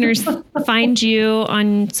our listeners find you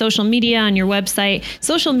on social media, on your website.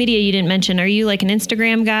 Social media you didn't mention. Are you like an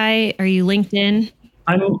Instagram guy? Are you LinkedIn?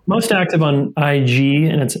 I'm most active on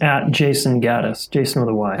IG, and it's at Jason Gaddis, Jason with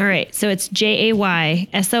a Y. All right. So it's JAYSON.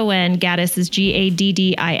 Gaddis is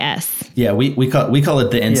GADDIS. Yeah, we call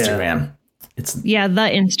it the Instagram. Yeah. It's the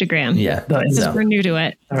Instagram. Yeah. Because we're new to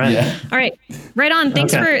it. All right. Yeah. All right. Right on.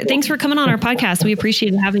 Thanks for coming on our podcast. We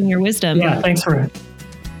appreciate having your wisdom. Yeah. Thanks for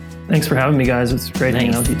having me, guys. It's great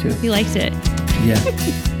hanging out with you too. You liked it. Yeah.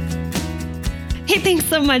 Hey, thanks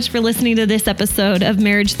so much for listening to this episode of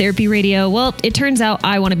Marriage Therapy Radio. Well, it turns out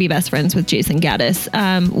I want to be best friends with Jason Gaddis.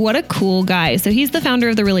 What a cool guy. So he's the founder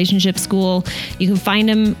of The Relationship School. You can find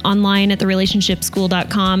him online at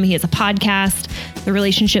therelationshipschool.com. He has a podcast, The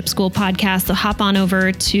Relationship School Podcast. So hop on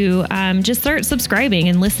over to just start subscribing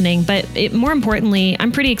and listening. But more importantly,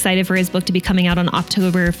 I'm pretty excited for his book to be coming out on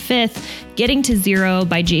October 5th, Getting to Zero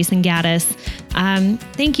by Jason Gaddis.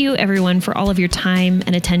 Thank you, everyone, for all of your time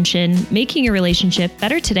and attention, making your relationship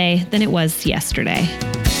better today than it was yesterday.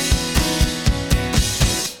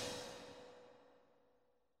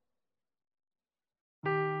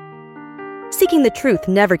 Seeking the truth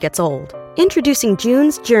never gets old. Introducing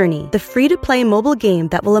June's Journey, the free-to-play mobile game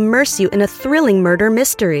that will immerse you in a thrilling murder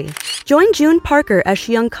mystery. Join June Parker as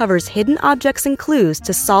she uncovers hidden objects and clues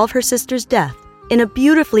to solve her sister's death in a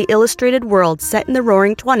beautifully illustrated world set in the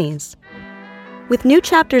Roaring 20s. With new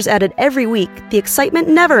chapters added every week, the excitement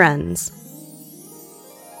never ends.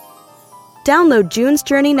 Download June's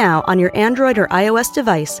Journey now on your Android or iOS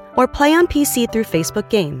device, or play on PC through Facebook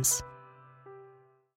Games.